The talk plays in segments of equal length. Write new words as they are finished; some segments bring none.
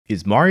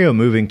Is Mario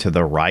moving to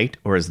the right,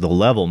 or is the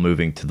level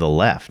moving to the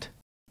left?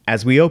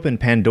 As we open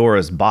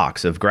Pandora's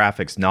box of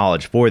graphics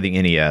knowledge for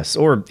the NES,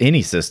 or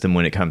any system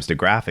when it comes to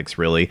graphics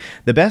really,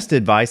 the best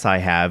advice I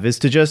have is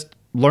to just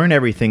learn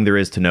everything there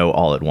is to know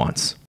all at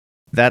once.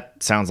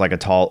 That sounds like a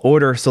tall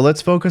order, so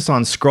let's focus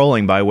on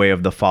scrolling by way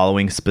of the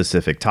following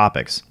specific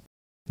topics.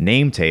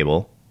 Name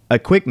table, a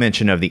quick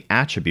mention of the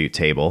attribute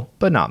table,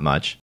 but not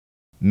much,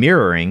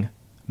 mirroring,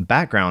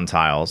 background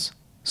tiles,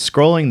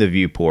 scrolling the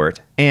viewport,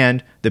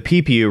 and the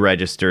PPU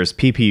registers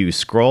PPU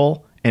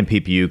scroll and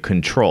PPU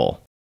control.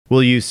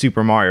 We'll use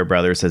Super Mario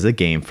Bros. As a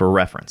game for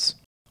reference.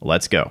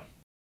 Let's go.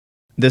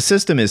 The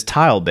system is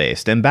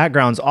tile-based, and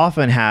backgrounds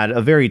often had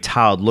a very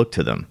tiled look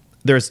to them.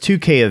 There's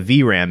 2K of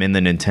VRAM in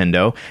the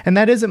Nintendo, and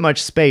that isn't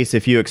much space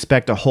if you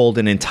expect to hold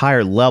an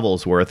entire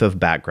level's worth of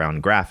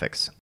background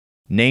graphics.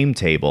 Name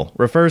table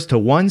refers to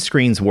one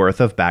screen's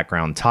worth of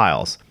background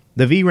tiles.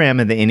 The VRAM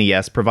in the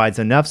NES provides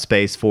enough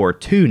space for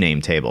 2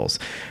 name tables.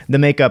 The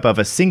makeup of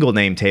a single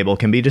name table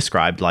can be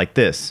described like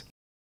this.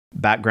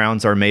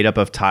 Backgrounds are made up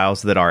of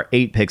tiles that are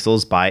 8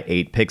 pixels by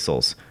 8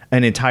 pixels.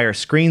 An entire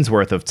screen's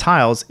worth of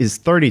tiles is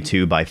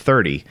 32 by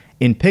 30.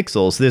 In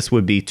pixels, this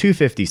would be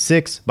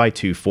 256 by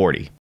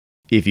 240.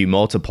 If you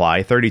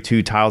multiply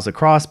 32 tiles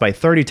across by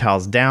 30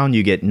 tiles down,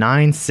 you get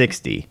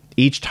 960.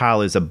 Each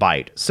tile is a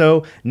byte,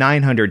 so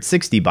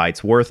 960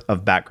 bytes worth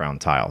of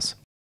background tiles.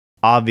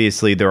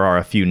 Obviously, there are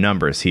a few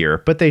numbers here,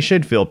 but they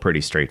should feel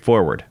pretty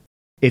straightforward.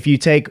 If you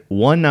take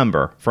one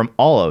number from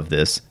all of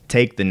this,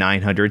 take the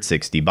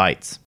 960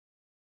 bytes.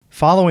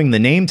 Following the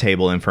name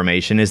table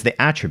information is the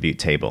attribute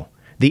table.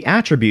 The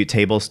attribute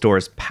table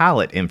stores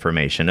palette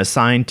information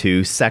assigned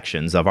to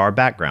sections of our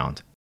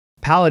background.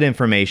 Palette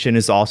information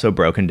is also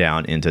broken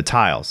down into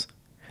tiles.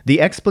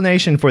 The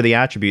explanation for the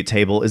attribute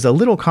table is a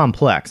little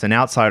complex and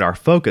outside our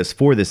focus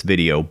for this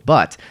video,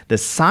 but the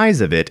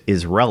size of it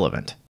is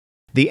relevant.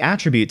 The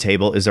attribute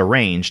table is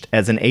arranged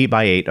as an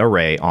 8x8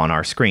 array on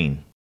our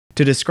screen.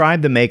 To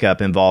describe the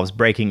makeup involves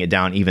breaking it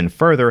down even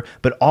further,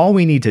 but all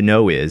we need to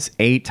know is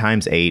 8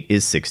 times 8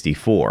 is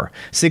 64.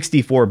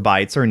 64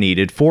 bytes are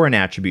needed for an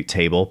attribute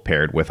table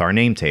paired with our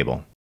name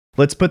table.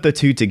 Let's put the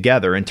two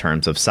together in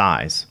terms of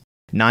size.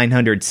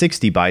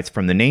 960 bytes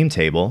from the name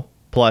table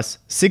plus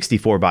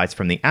 64 bytes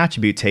from the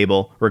attribute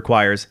table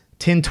requires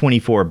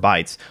 1024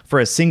 bytes for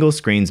a single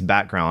screen's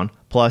background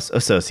plus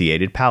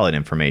associated palette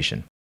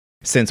information.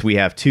 Since we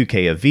have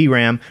 2K of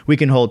VRAM, we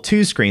can hold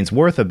 2 screens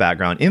worth of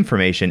background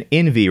information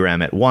in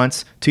VRAM at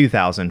once,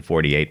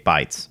 2048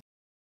 bytes.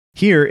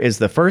 Here is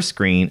the first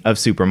screen of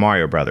Super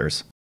Mario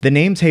Bros. The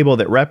name table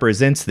that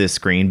represents this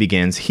screen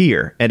begins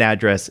here at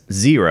address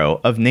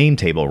 0 of name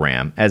table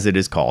RAM, as it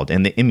is called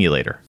in the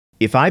emulator.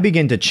 If I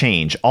begin to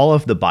change all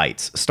of the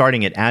bytes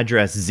starting at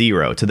address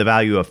 0 to the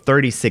value of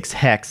 36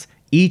 hex,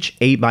 each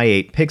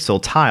 8x8 pixel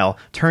tile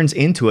turns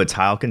into a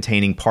tile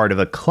containing part of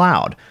a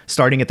cloud,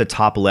 starting at the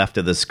top left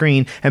of the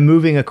screen and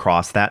moving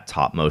across that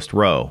topmost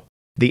row.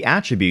 The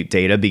attribute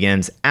data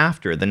begins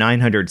after the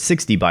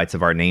 960 bytes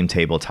of our name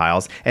table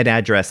tiles at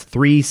address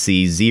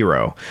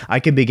 3C0.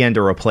 I can begin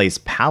to replace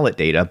palette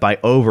data by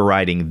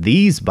overriding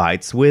these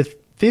bytes with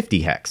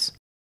 50 hex.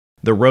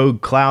 The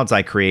rogue clouds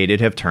I created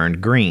have turned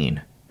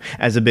green.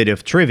 As a bit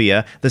of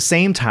trivia, the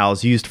same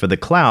tiles used for the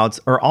clouds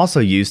are also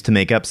used to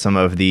make up some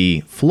of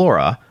the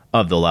flora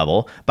of the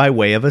level by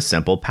way of a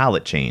simple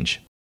palette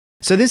change.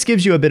 So this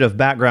gives you a bit of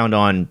background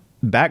on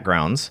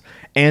backgrounds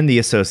and the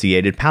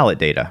associated palette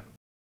data.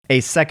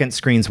 A second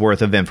screen's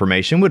worth of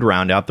information would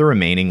round out the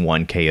remaining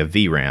 1K of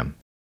VRAM.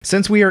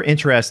 Since we are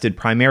interested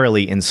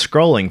primarily in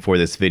scrolling for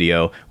this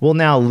video, we'll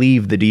now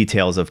leave the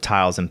details of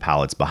tiles and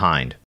palettes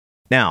behind.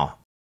 Now,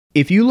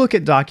 if you look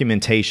at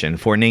documentation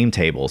for name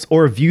tables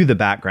or view the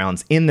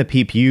backgrounds in the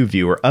PPU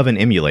viewer of an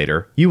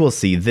emulator, you will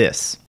see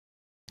this.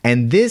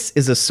 And this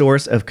is a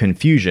source of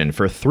confusion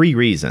for 3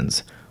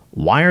 reasons.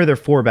 Why are there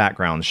 4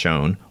 backgrounds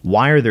shown?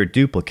 Why are there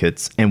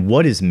duplicates? And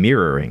what is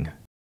mirroring?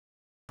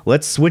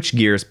 Let's switch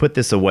gears, put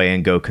this away,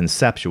 and go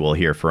conceptual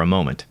here for a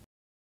moment.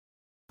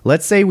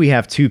 Let's say we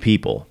have 2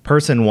 people,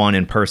 person 1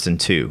 and person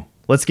 2.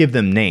 Let's give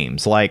them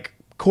names like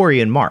Corey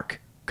and Mark.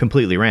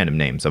 Completely random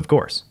names, of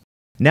course.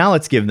 Now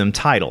let's give them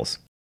titles.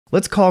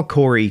 Let's call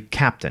Corey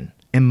Captain,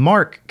 and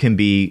Mark can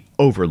be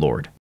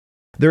Overlord.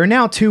 There are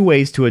now 2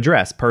 ways to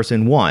address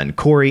person 1,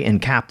 Corey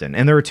and Captain,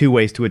 and there are 2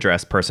 ways to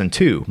address person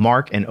 2,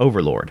 Mark and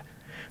Overlord.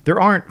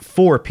 There aren't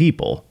 4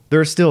 people,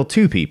 there are still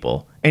 2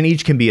 people, and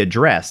each can be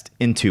addressed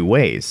in 2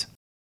 ways.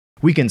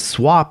 We can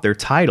swap their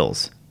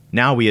titles.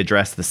 Now we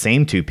address the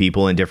same 2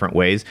 people in different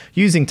ways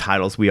using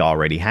titles we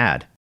already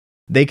had.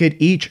 They could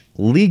each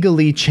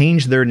legally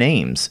change their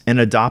names and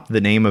adopt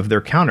the name of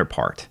their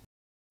counterpart.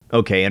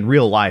 Okay, in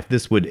real life,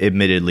 this would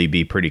admittedly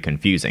be pretty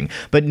confusing,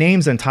 but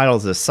names and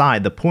titles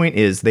aside, the point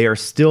is they are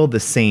still the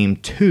same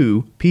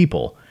 2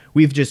 people.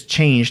 We've just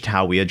changed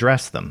how we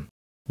address them.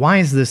 Why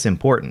is this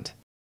important?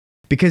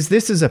 Because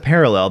this is a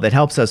parallel that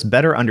helps us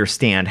better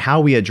understand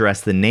how we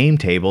address the name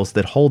tables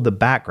that hold the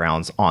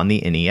backgrounds on the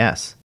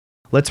NES.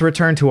 Let's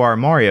return to our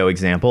Mario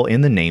example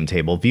in the name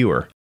table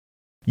viewer.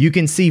 You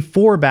can see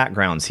 4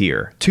 backgrounds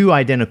here, 2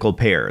 identical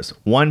pairs,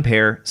 one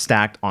pair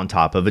stacked on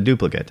top of a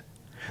duplicate.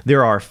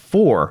 There are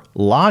 4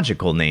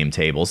 logical name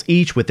tables,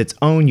 each with its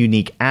own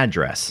unique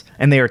address,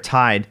 and they are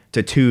tied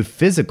to 2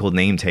 physical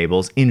name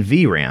tables in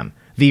VRAM.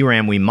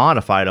 VRAM we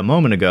modified a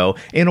moment ago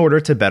in order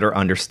to better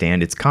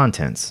understand its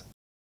contents.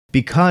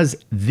 Because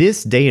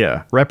this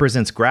data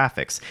represents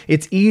graphics,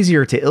 it's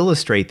easier to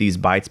illustrate these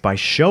bytes by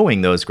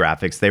showing those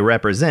graphics they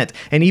represent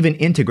and even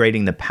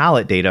integrating the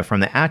palette data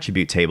from the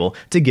attribute table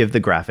to give the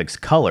graphics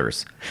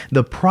colors.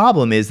 The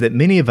problem is that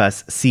many of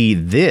us see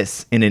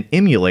this in an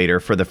emulator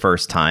for the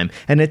first time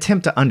and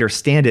attempt to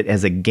understand it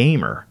as a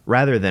gamer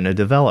rather than a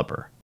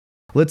developer.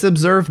 Let's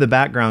observe the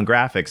background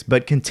graphics,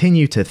 but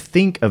continue to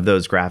think of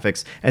those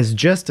graphics as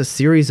just a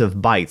series of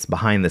bytes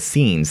behind the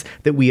scenes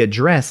that we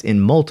address in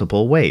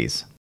multiple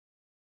ways.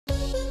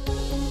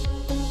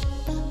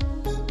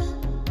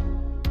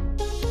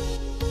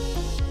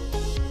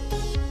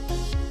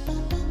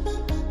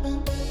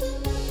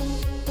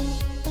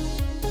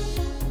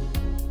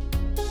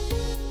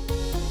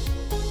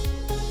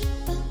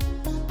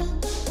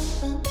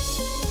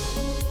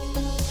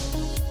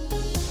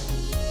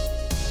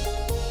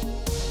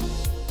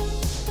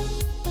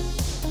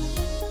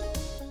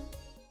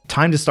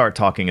 Time to start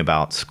talking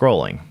about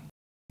scrolling.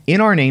 In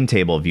our name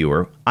table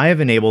viewer, I have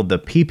enabled the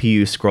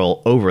PPU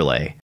scroll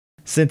overlay.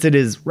 Since it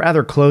is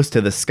rather close to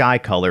the sky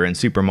color in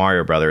Super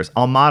Mario Bros.,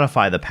 I'll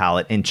modify the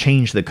palette and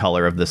change the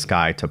color of the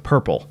sky to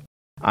purple.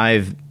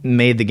 I've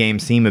made the game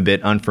seem a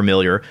bit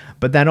unfamiliar,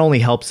 but that only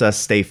helps us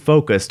stay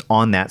focused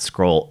on that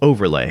scroll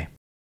overlay.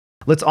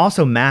 Let's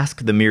also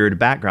mask the mirrored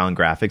background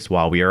graphics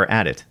while we are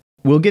at it.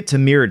 We'll get to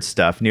mirrored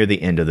stuff near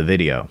the end of the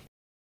video.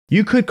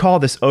 You could call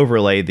this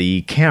overlay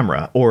the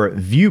camera or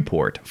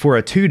viewport for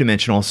a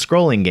 2-dimensional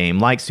scrolling game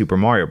like Super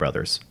Mario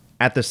Bros.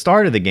 At the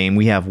start of the game,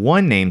 we have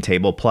one name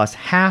table plus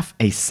half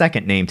a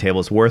second name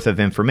table's worth of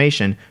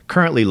information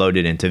currently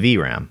loaded into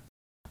VRAM.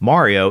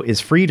 Mario is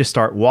free to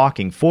start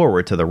walking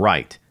forward to the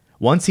right.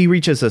 Once he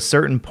reaches a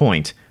certain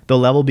point, the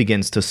level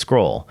begins to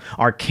scroll.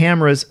 Our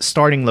camera's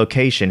starting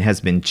location has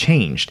been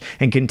changed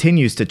and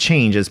continues to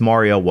change as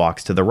Mario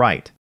walks to the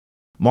right.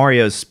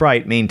 Mario's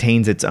sprite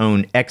maintains its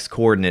own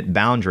x-coordinate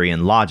boundary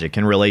and logic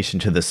in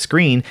relation to the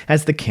screen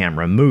as the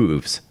camera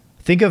moves.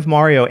 Think of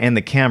Mario and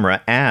the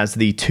camera as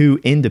the 2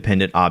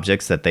 independent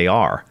objects that they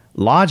are.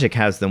 Logic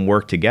has them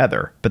work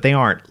together, but they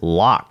aren't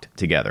locked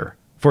together.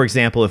 For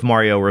example, if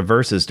Mario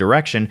reverses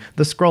direction,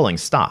 the scrolling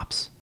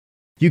stops.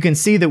 You can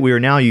see that we are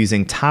now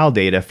using tile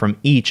data from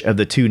each of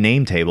the 2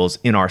 name tables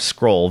in our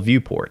scroll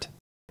viewport.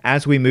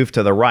 As we move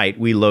to the right,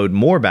 we load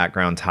more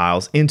background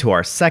tiles into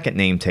our second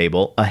name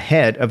table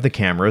ahead of the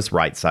camera's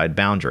right side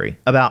boundary,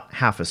 about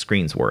half a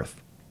screen's worth.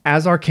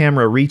 As our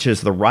camera reaches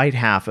the right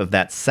half of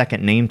that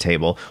second name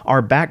table,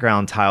 our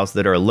background tiles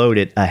that are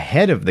loaded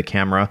ahead of the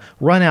camera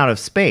run out of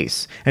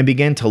space and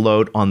begin to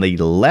load on the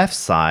left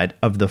side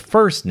of the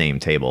first name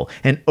table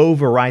and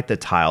overwrite the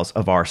tiles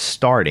of our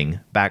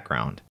starting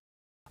background.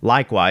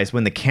 Likewise,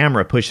 when the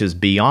camera pushes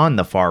beyond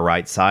the far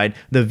right side,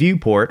 the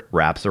viewport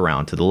wraps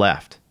around to the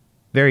left.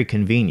 Very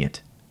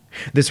convenient.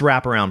 This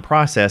wraparound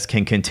process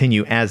can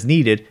continue as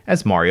needed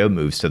as Mario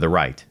moves to the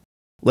right.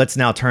 Let's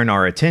now turn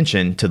our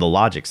attention to the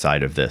logic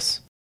side of this.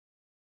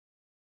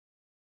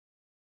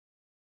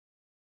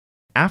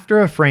 After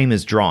a frame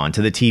is drawn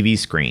to the TV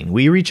screen,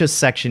 we reach a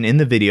section in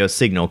the video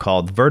signal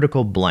called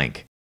vertical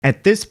blank.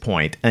 At this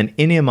point, an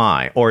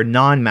NMI or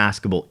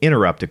non-maskable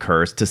interrupt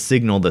occurs to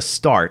signal the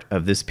start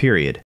of this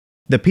period.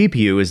 The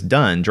PPU is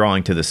done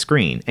drawing to the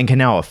screen and can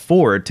now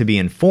afford to be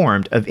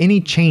informed of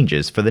any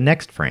changes for the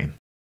next frame.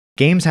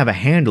 Games have a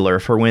handler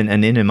for when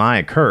an NMI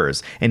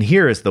occurs, and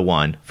here is the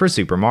one for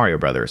Super Mario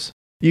Bros.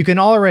 You can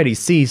already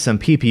see some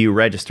PPU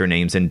register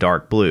names in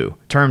dark blue,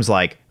 terms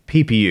like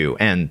PPU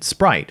and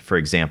sprite, for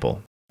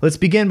example. Let's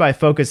begin by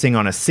focusing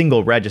on a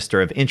single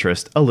register of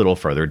interest a little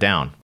further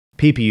down.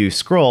 PPU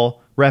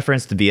scroll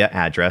referenced via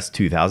address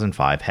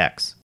 2005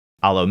 hex.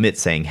 I'll omit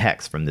saying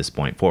hex from this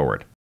point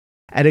forward.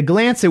 At a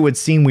glance, it would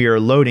seem we are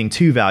loading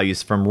 2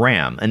 values from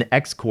RAM, an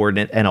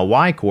x-coordinate and a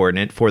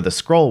y-coordinate for the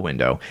scroll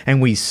window,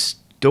 and we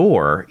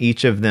store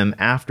each of them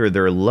after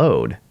their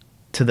load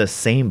to the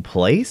same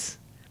place?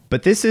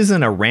 But this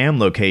isn't a RAM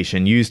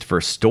location used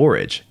for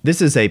storage.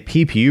 This is a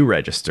PPU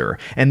register,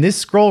 and this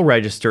scroll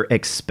register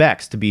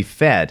expects to be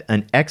fed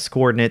an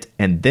x-coordinate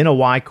and then a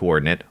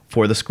y-coordinate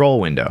for the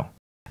scroll window.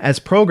 As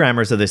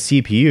programmers of the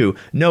CPU,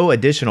 no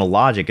additional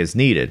logic is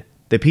needed.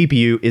 The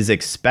PPU is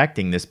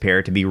expecting this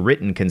pair to be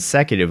written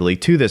consecutively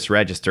to this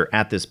register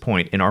at this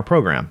point in our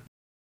program.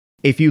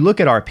 If you look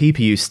at our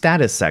PPU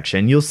status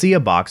section, you'll see a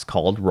box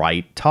called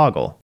write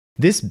toggle.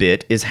 This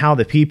bit is how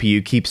the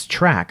PPU keeps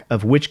track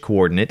of which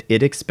coordinate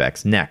it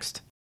expects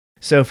next.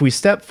 So if we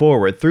step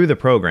forward through the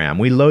program,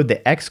 we load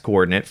the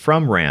x-coordinate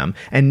from RAM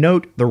and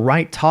note the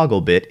write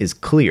toggle bit is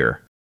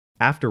clear.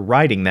 After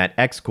writing that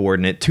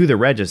x-coordinate to the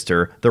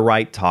register, the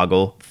write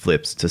toggle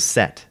flips to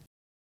set.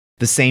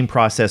 The same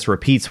process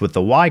repeats with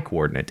the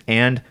y-coordinate,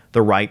 and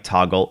the write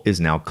toggle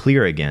is now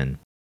clear again.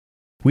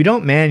 We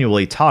don't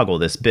manually toggle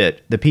this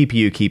bit, the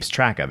PPU keeps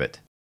track of it.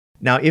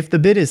 Now, if the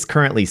bit is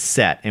currently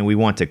set and we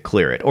want to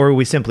clear it, or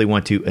we simply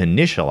want to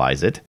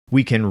initialize it,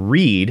 we can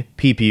read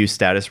PPU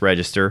status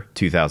register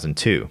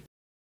 2002.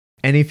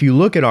 And if you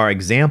look at our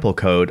example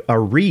code, a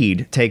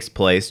read takes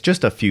place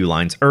just a few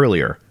lines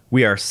earlier.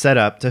 We are set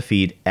up to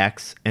feed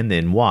X and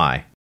then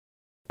Y.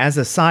 As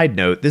a side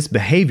note, this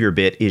behavior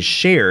bit is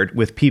shared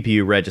with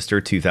PPU register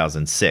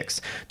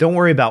 2006. Don't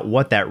worry about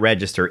what that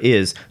register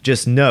is,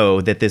 just know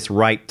that this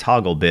write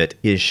toggle bit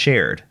is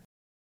shared.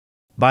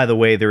 By the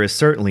way, there is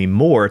certainly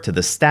more to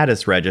the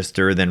status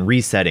register than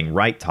resetting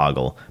write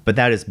toggle, but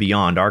that is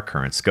beyond our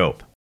current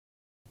scope.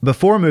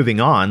 Before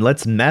moving on,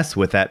 let's mess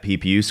with that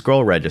PPU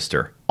scroll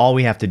register. All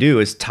we have to do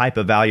is type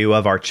a value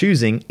of our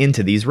choosing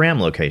into these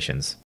RAM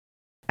locations.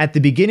 At the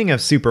beginning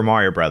of Super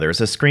Mario Bros.,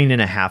 a screen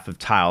and a half of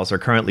tiles are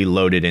currently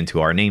loaded into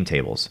our name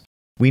tables.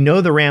 We know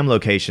the RAM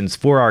locations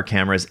for our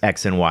camera's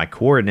X and Y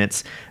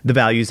coordinates. The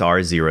values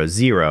are 0,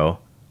 0.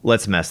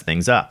 Let's mess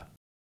things up.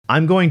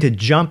 I'm going to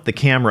jump the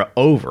camera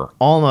over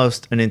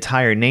almost an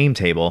entire name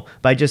table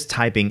by just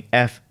typing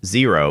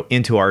F0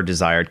 into our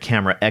desired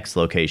camera X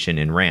location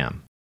in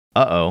RAM.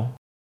 Uh-oh.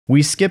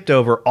 We skipped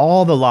over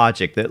all the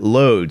logic that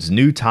loads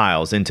new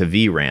tiles into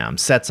VRAM,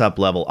 sets up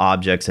level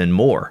objects, and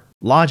more.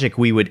 Logic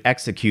we would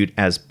execute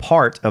as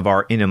part of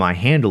our NMI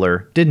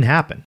handler didn't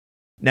happen.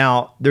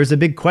 Now, there's a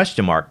big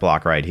question mark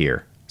block right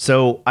here.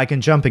 So I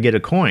can jump and get a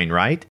coin,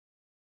 right?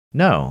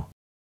 No.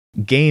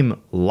 Game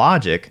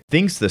logic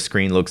thinks the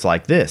screen looks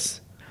like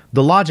this.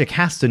 The logic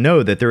has to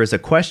know that there is a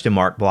question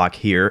mark block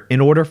here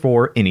in order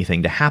for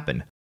anything to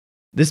happen.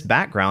 This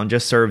background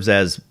just serves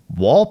as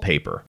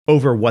wallpaper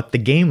over what the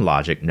game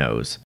logic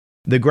knows.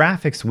 The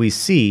graphics we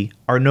see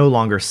are no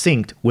longer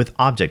synced with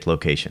object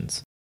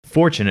locations.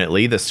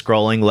 Fortunately, the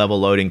scrolling, level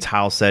loading,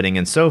 tile setting,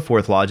 and so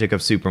forth logic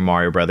of Super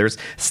Mario Bros.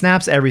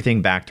 Snaps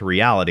everything back to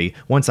reality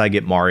once I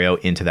get Mario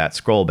into that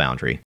scroll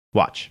boundary.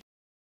 Watch.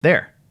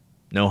 There.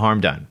 No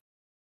harm done.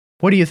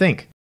 What do you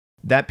think?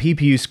 That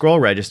PPU scroll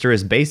register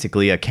is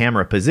basically a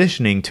camera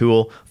positioning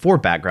tool for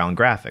background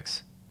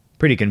graphics.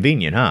 Pretty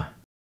convenient, huh?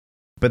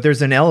 But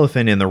there's an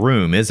elephant in the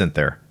room, isn't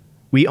there?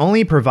 We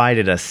only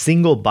provided a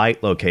single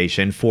byte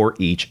location for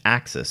each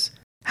axis.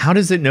 How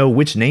does it know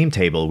which name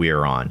table we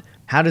are on?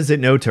 How does it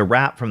know to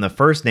wrap from the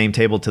first name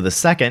table to the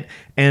second,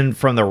 and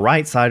from the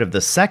right side of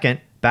the second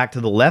back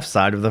to the left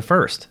side of the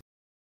first?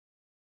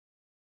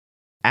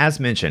 As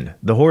mentioned,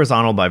 the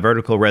horizontal by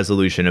vertical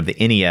resolution of the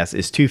NES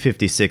is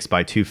 256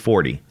 by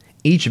 240.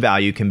 Each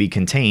value can be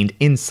contained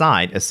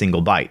inside a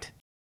single byte.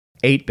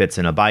 8 bits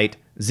in a byte,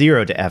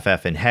 0 to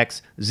FF in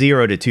hex,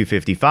 0 to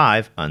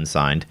 255,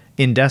 unsigned,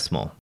 in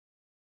decimal.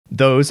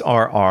 Those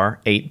are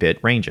our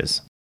 8-bit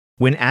ranges.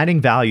 When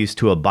adding values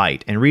to a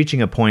byte and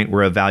reaching a point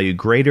where a value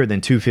greater than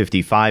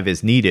 255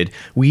 is needed,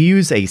 we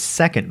use a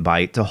second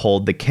byte to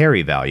hold the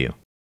carry value.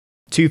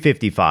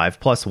 255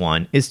 plus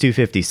 1 is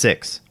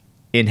 256.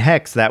 In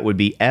hex, that would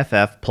be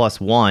FF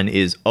plus 1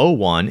 is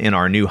 01 in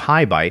our new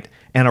high byte,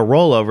 and a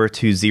rollover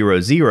to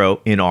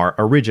 00 in our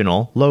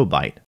original low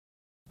byte.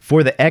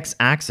 For the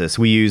x-axis,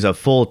 we use a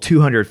full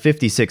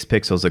 256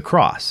 pixels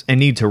across and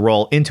need to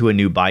roll into a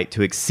new byte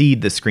to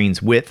exceed the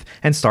screen's width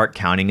and start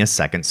counting a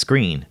second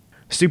screen.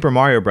 Super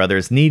Mario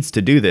Bros. Needs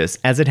to do this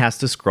as it has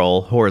to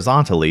scroll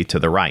horizontally to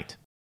the right.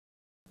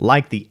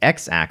 Like the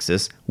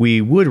x-axis, we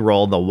would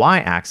roll the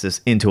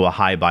y-axis into a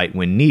high byte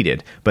when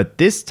needed, but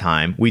this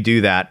time we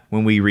do that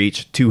when we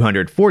reach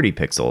 240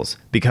 pixels,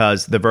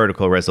 because the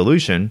vertical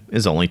resolution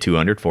is only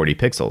 240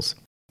 pixels.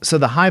 So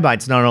the high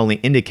bytes not only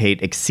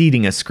indicate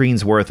exceeding a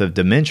screen's worth of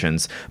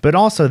dimensions, but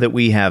also that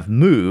we have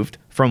moved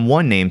from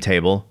one name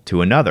table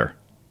to another.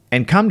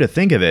 And come to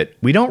think of it,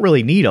 we don't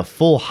really need a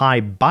full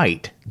high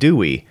byte, do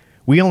we?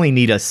 We only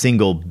need a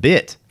single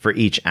bit for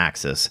each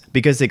axis,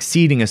 because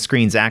exceeding a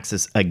screen's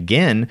axis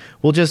again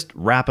will just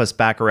wrap us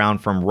back around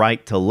from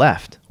right to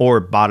left, or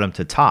bottom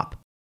to top.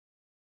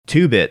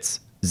 2 bits,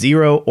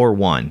 0 or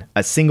 1,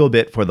 a single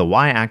bit for the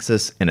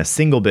y-axis and a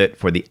single bit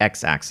for the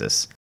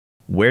x-axis.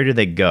 Where do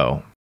they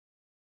go?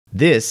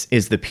 This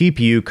is the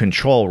PPU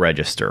control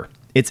register.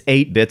 Its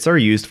 8 bits are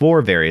used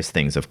for various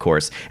things, of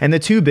course, and the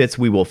 2 bits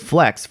we will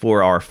flex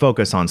for our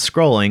focus on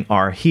scrolling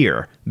are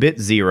here, bit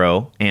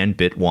 0 and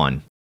bit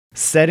 1.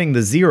 Setting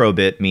the 0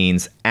 bit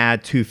means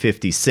add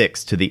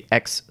 256 to the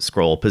X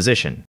scroll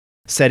position.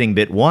 Setting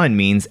bit 1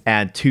 means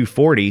add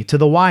 240 to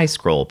the Y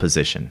scroll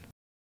position.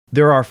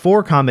 There are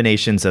 4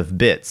 combinations of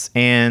bits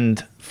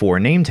and 4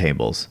 name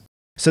tables.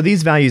 So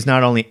these values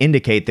not only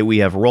indicate that we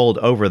have rolled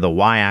over the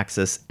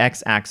y-axis,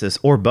 x-axis,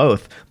 or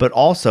both, but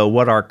also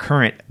what our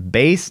current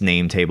base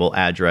name table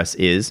address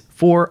is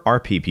for our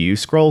PPU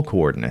scroll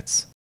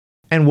coordinates.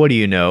 And what do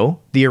you know?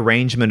 The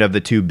arrangement of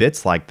the 2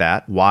 bits like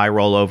that, Y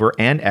rollover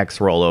and X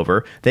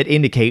rollover, that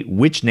indicate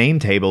which name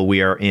table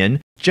we are in,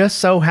 just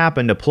so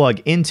happen to plug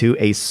into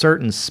a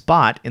certain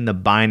spot in the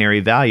binary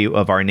value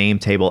of our name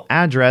table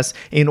address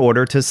in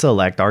order to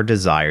select our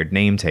desired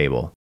name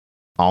table.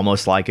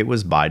 Almost like it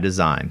was by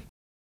design.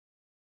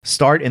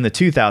 Start in the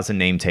 2000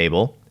 name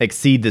table,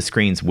 exceed the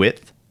screen's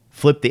width,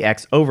 flip the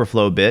X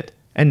overflow bit,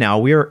 and now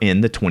we are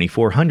in the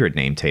 2400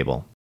 name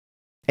table.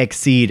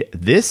 exceed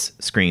this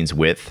screen's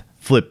width,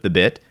 flip the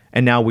bit,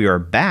 and now we are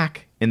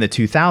back in the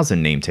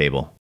 2000 name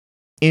table.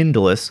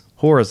 Endless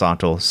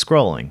horizontal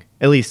scrolling,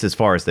 at least as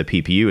far as the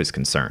PPU is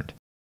concerned.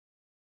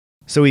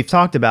 So we've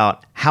talked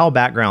about how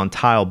background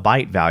tile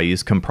byte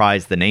values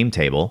comprise the name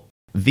table.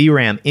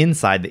 VRAM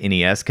inside the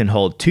NES can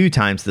hold 2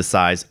 times the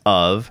size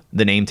of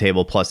the name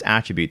table plus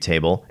attribute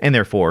table, and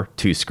therefore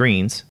 2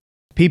 screens.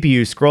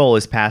 PPU scroll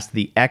is passed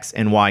the X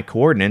and Y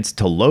coordinates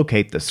to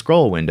locate the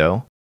scroll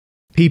window.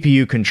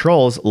 PPU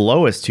control's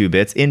lowest 2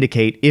 bits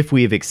indicate if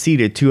we have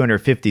exceeded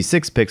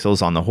 256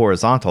 pixels on the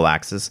horizontal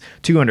axis,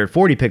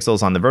 240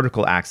 pixels on the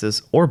vertical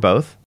axis, or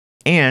both.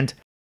 And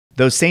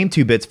those same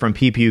 2 bits from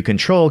PPU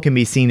control can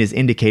be seen as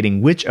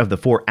indicating which of the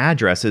 4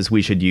 addresses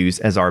we should use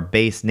as our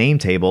base name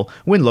table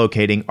when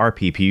locating our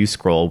PPU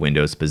scroll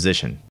window's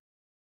position.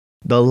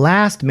 The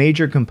last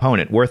major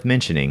component worth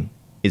mentioning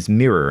is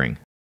mirroring.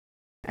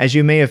 As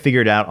you may have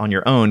figured out on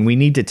your own, we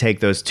need to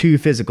take those 2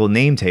 physical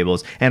name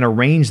tables and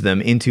arrange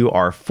them into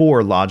our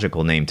 4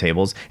 logical name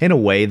tables in a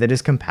way that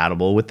is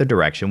compatible with the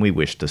direction we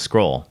wish to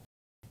scroll.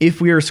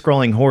 If we are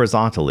scrolling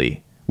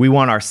horizontally, we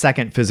want our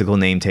second physical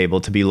name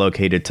table to be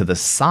located to the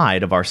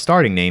side of our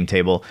starting name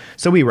table,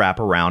 so we wrap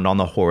around on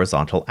the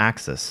horizontal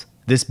axis.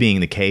 This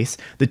being the case,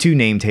 the 2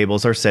 name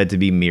tables are said to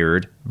be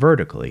mirrored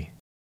vertically.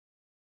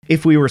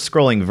 If we were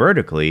scrolling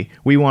vertically,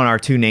 we want our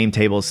 2 name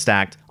tables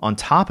stacked on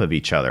top of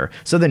each other,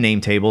 so the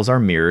name tables are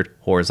mirrored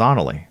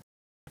horizontally.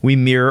 We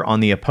mirror on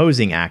the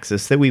opposing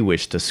axis that we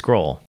wish to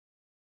scroll.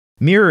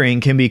 Mirroring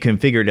can be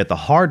configured at the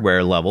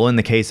hardware level in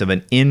the case of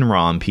an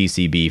NROM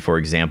PCB, for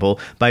example,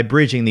 by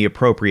bridging the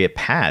appropriate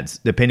pads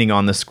depending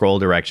on the scroll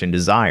direction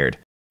desired.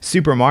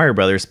 Super Mario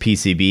Bros.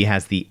 PCB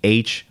has the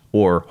H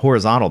or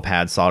horizontal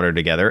pad soldered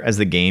together as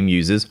the game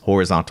uses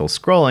horizontal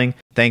scrolling,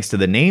 thanks to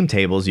the name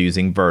tables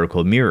using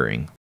vertical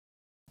mirroring.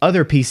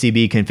 Other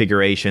PCB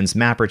configurations,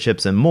 mapper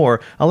chips, and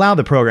more allow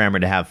the programmer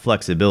to have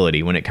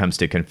flexibility when it comes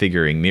to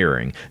configuring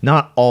mirroring.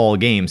 Not all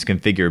games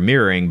configure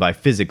mirroring by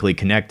physically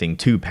connecting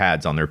 2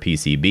 pads on their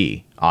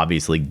PCB.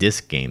 Obviously,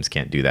 disc games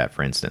can't do that,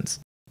 for instance.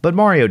 But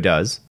Mario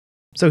does,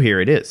 so here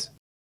it is.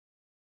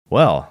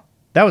 Well,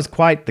 that was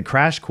quite the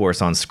crash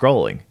course on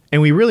scrolling, and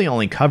we really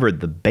only covered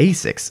the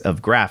basics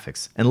of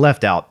graphics and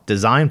left out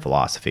design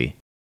philosophy.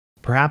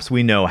 Perhaps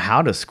we know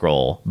how to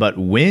scroll, but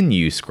when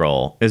you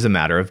scroll is a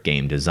matter of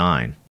game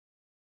design.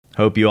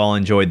 Hope you all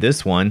enjoyed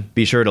this one.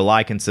 Be sure to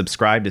like and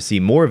subscribe to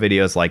see more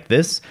videos like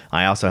this.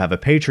 I also have a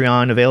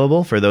Patreon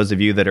available for those of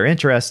you that are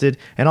interested,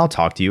 and I'll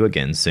talk to you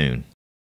again soon.